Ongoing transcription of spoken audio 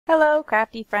Hello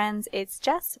crafty friends, it's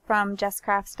Jess from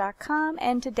jesscrafts.com,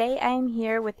 and today I am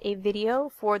here with a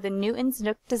video for the Newton's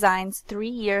Nook Designs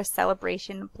 3-year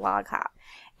celebration blog hop.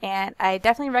 And I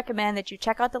definitely recommend that you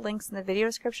check out the links in the video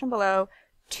description below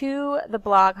to the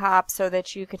blog hop so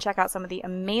that you can check out some of the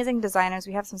amazing designers.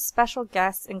 We have some special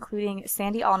guests including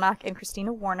Sandy Allnock and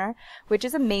Christina Warner, which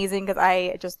is amazing because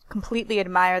I just completely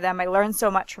admire them. I learn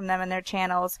so much from them and their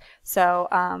channels, so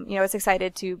it's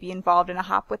excited to be involved in a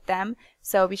hop with them.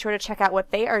 So be sure to check out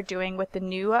what they are doing with the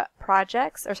new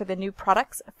the new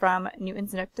products from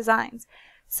Newton's Nook Designs.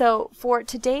 So for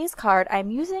today's card, I'm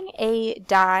using a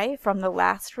die from the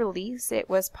last release. It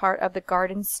was part of the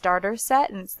Garden Starter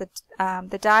set, and it's the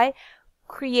die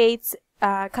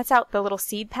cuts out the little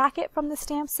seed packet from the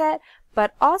stamp set,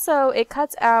 but also it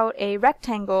cuts out a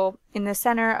rectangle in the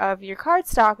center of your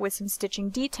cardstock with some stitching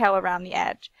detail around the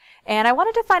edge. And I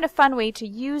wanted to find a fun way to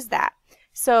use that.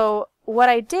 So what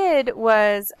I did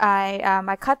was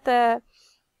I cut the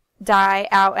die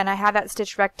out and I have that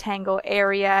stitched rectangle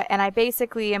area, and I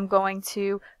basically am going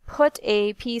to put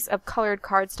a piece of colored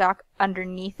cardstock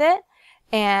underneath it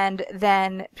and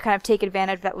then kind of take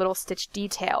advantage of that little stitch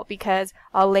detail, because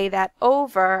I'll lay that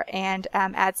over and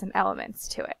add some elements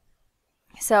to it.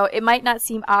 So it might not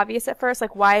seem obvious at first,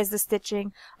 like why is the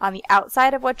stitching on the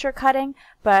outside of what you're cutting,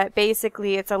 but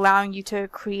basically it's allowing you to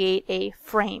create a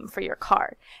frame for your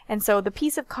card. And so the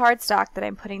piece of cardstock that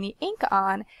I'm putting the ink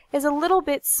on is a little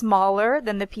bit smaller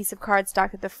than the piece of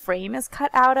cardstock that the frame is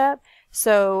cut out of,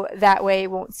 so that way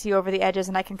it won't see over the edges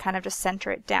and I can kind of just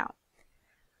center it down.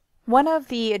 One of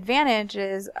the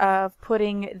advantages of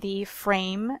putting the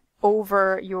frame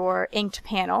over your inked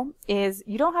panel is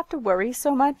you don't have to worry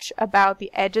so much about the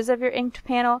edges of your inked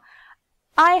panel.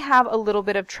 I have a little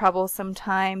bit of trouble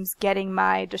sometimes getting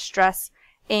my distress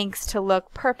inks to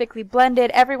look perfectly blended.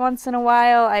 Every once in a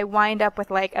while I wind up with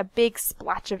like a big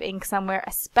splotch of ink somewhere,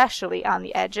 especially on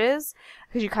the edges,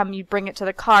 because you bring it to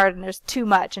the card and there's too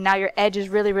much, and now your edge is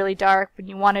really dark when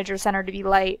you wanted your center to be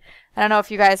light. I don't know if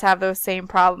you guys have those same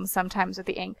problems sometimes with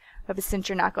the ink, but since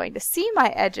you're not going to see my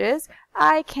edges,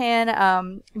 I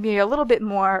can be a little bit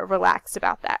more relaxed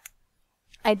about that.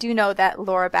 I do know that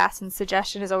Laura Baston's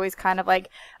suggestion is always kind of like,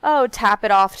 oh, tap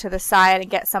it off to the side and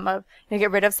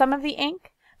get rid of some of the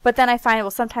ink. But then I find,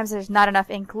 well, sometimes there's not enough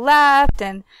ink left,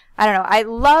 and I don't know. I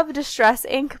love distress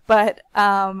ink, but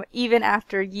even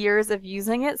after years of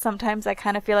using it, sometimes I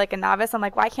kind of feel like a novice. I'm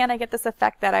like, why can't I get this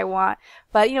effect that I want?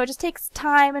 But, it just takes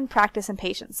time and practice and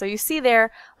patience. So you see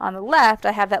there on the left,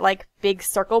 I have that like big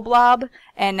circle blob,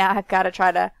 and now I've got to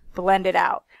try to blend it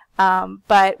out.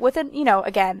 But with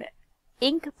again,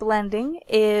 ink blending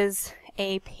is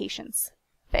a patience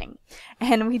thing,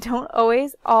 and we don't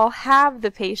always all have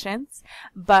the patience,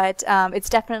 but it's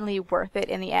definitely worth it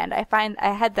in the end. I find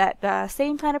I had that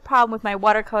same kind of problem with my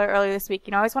watercolor earlier this week.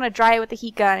 I always want to dry it with the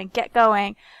heat gun and get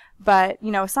going, but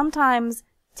sometimes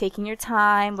taking your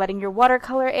time, letting your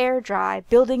watercolor air dry,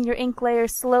 building your ink layer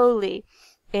slowly,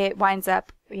 it winds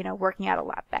up working out a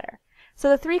lot better. So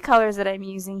the three colors that I'm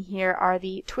using here are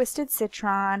the Twisted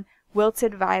Citron,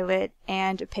 Wilted Violet,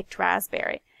 and Picked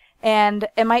Raspberry. And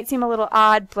it might seem a little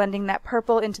odd blending that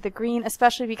purple into the green,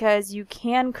 especially because you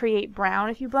can create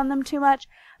brown if you blend them too much,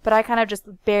 but I kind of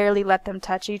just barely let them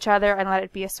touch each other and let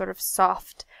it be a sort of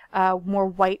soft, more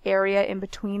white area in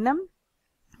between them.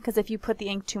 Because if you put the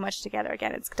ink too much together,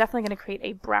 again, it's definitely going to create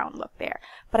a brown look there.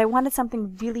 But I wanted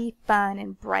something really fun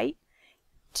and bright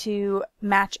to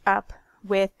match up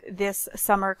with this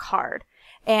summer card.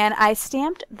 And I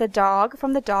stamped the dog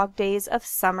from the Dog Days of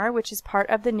Summer, which is part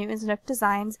of the Newton's Nook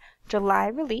Designs July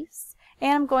release,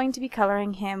 and I'm going to be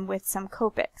coloring him with some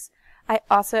Copics. I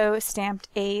also stamped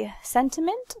a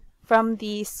sentiment from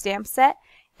the stamp set,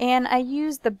 and I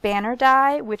used the banner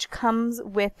die, which comes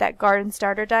with that Garden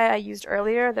Starter die I used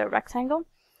earlier, the rectangle,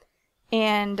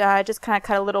 and just kind of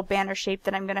cut a little banner shape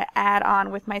that I'm going to add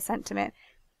on with my sentiment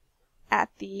at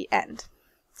the end.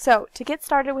 So to get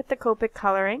started with the Copic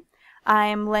coloring,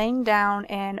 I'm laying down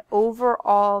an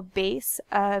overall base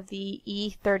of the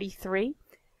E33.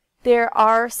 There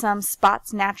are some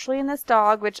spots naturally in this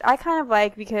dog, which I kind of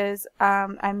like because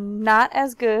I'm not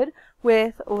as good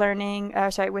with learning,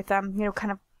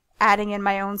 kind of adding in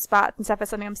my own spots and stuff. As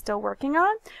something I'm still working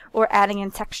on, or adding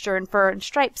in texture and fur and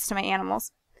stripes to my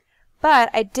animals. But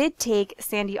I did take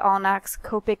Sandy Allnock's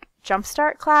Copic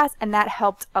Jumpstart class, and that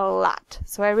helped a lot.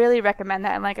 So I really recommend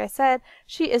that. And like I said,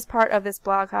 she is part of this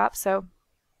blog hop, so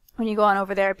when you go on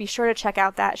over there, be sure to check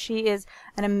out that. She is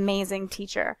an amazing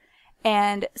teacher.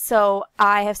 And so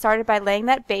I have started by laying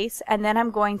that base, and then I'm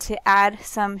going to add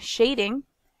some shading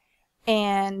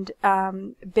and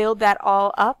build that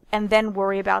all up and then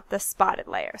worry about the spotted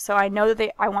layer. So I know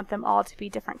that I want them all to be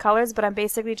different colors, but I'm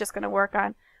basically just going to work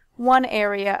on one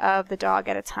area of the dog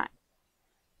at a time.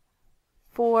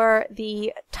 For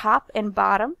the top and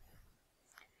bottom,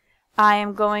 I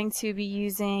am going to be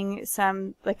using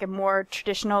some like a more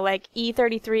traditional like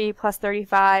E33 plus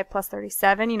 35 plus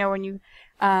 37, you know, when you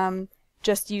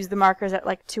just use the markers at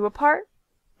like 2 apart.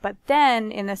 But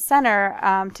then in the center,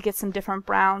 to get some different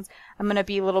browns, I'm going to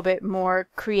be a little bit more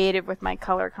creative with my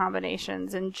color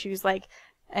combinations and choose like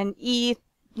an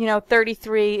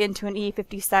E33 into an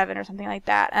E57 or something like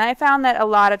that. And I found that a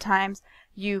lot of times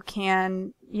you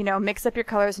can, mix up your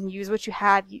colors and use what you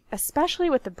have, especially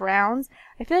with the browns.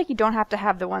 I feel like you don't have to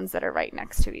have the ones that are right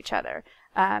next to each other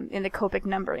in the Copic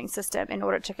numbering system in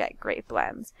order to get great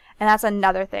blends. And that's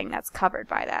another thing that's covered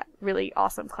by that really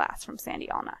awesome class from Sandy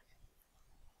Allnutt.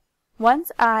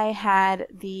 Once I had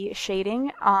the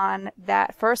shading on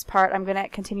that first part, I'm going to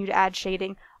continue to add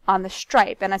shading on the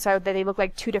stripe, and I saw that they look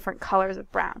like 2 different colors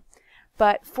of brown.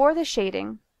 But for the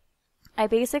shading, I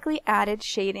basically added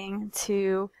shading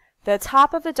to the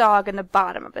top of the dog and the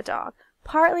bottom of the dog,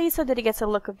 partly so that it gets a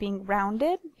look of being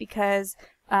rounded, because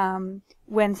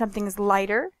when something's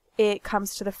lighter, it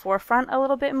comes to the forefront a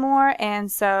little bit more,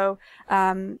 and so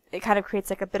it kind of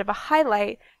creates like a bit of a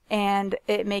highlight, and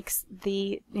it makes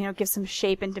the, gives some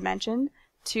shape and dimension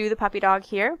to the puppy dog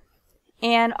here,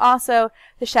 and also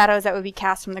the shadows that would be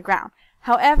cast from the ground.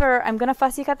 However, I'm going to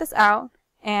fussy cut this out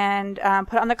and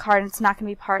put it on the card, and it's not going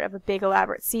to be part of a big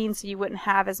elaborate scene, so you wouldn't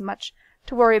have as much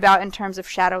to worry about in terms of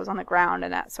shadows on the ground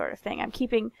and that sort of thing. I'm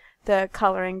keeping the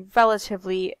coloring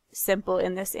relatively simple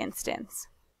in this instance.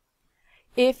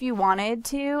 If you wanted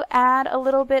to add a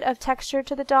little bit of texture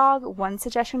to the dog, one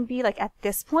suggestion would be like at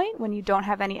this point when you don't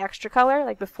have any extra color,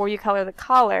 like before you color the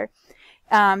collar,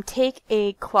 take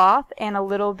a cloth and a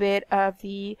little bit of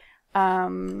the,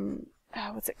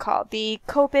 what's it called? The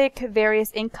Copic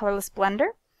Various Ink Colorless Blender,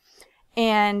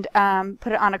 and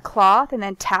put it on a cloth and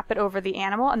then tap it over the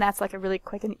animal, and that's like a really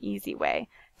quick and easy way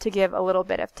to give a little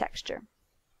bit of texture.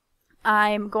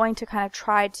 I'm going to kind of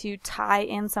try to tie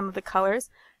in some of the colors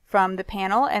from the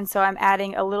panel, and so I'm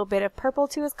adding a little bit of purple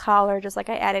to his collar, just like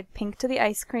I added pink to the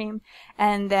ice cream,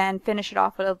 and then finish it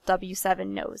off with a W7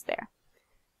 nose there.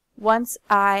 Once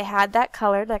I had that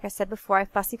colored, like I said before, I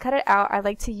fussy cut it out. I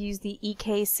like to use the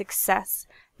EK Success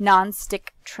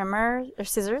non-stick trimmer or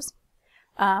scissors.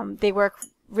 They work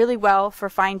really well for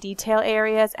fine detail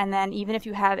areas, and then even if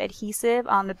you have adhesive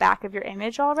on the back of your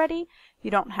image already, you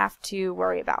don't have to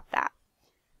worry about that.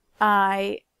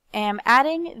 I am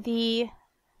adding the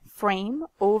frame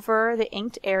over the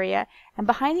inked area, and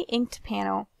behind the inked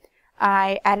panel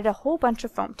I added a whole bunch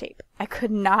of foam tape. I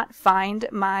could not find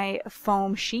my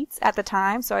foam sheets at the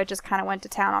time, so I just kind of went to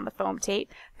town on the foam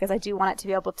tape because I do want it to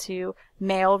be able to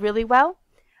mail really well.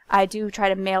 I do try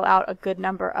to mail out a good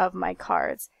number of my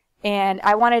cards, and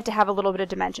I wanted to have a little bit of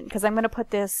dimension because I'm going to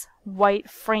put this white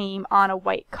frame on a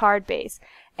white card base,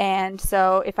 and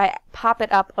so if I pop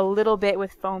it up a little bit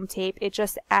with foam tape, it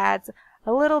just adds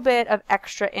a little bit of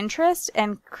extra interest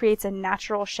and creates a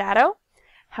natural shadow.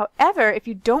 However, if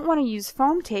you don't want to use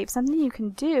foam tape, something you can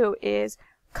do is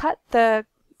cut the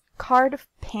card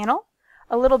panel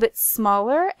a little bit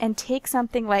smaller and take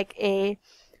something like a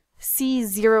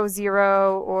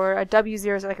C00 or a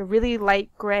W00, like a really light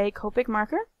gray Copic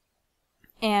marker,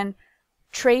 and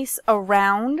trace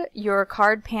around your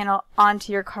card panel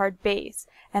onto your card base.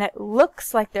 And it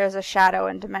looks like there's a shadow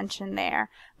and dimension there,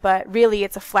 but really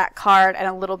it's a flat card and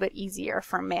a little bit easier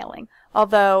for mailing.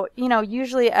 Although,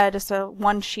 usually just a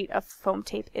one sheet of foam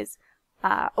tape is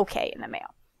okay in the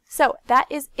mail. So that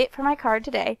is it for my card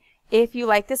today. If you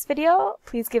like this video,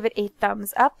 please give it a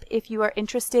thumbs up. If you are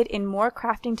interested in more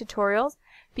crafting tutorials,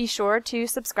 be sure to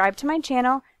subscribe to my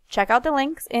channel. Check out the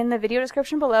links in the video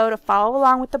description below to follow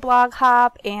along with the blog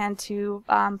hop and to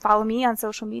follow me on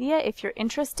social media if you're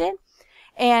interested.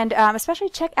 And especially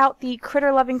check out the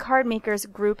Critter Loving Card Makers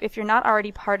group if you're not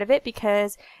already part of it,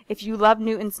 because if you love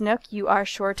Newton's Nook, you are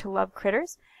sure to love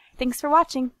critters. Thanks for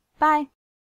watching. Bye!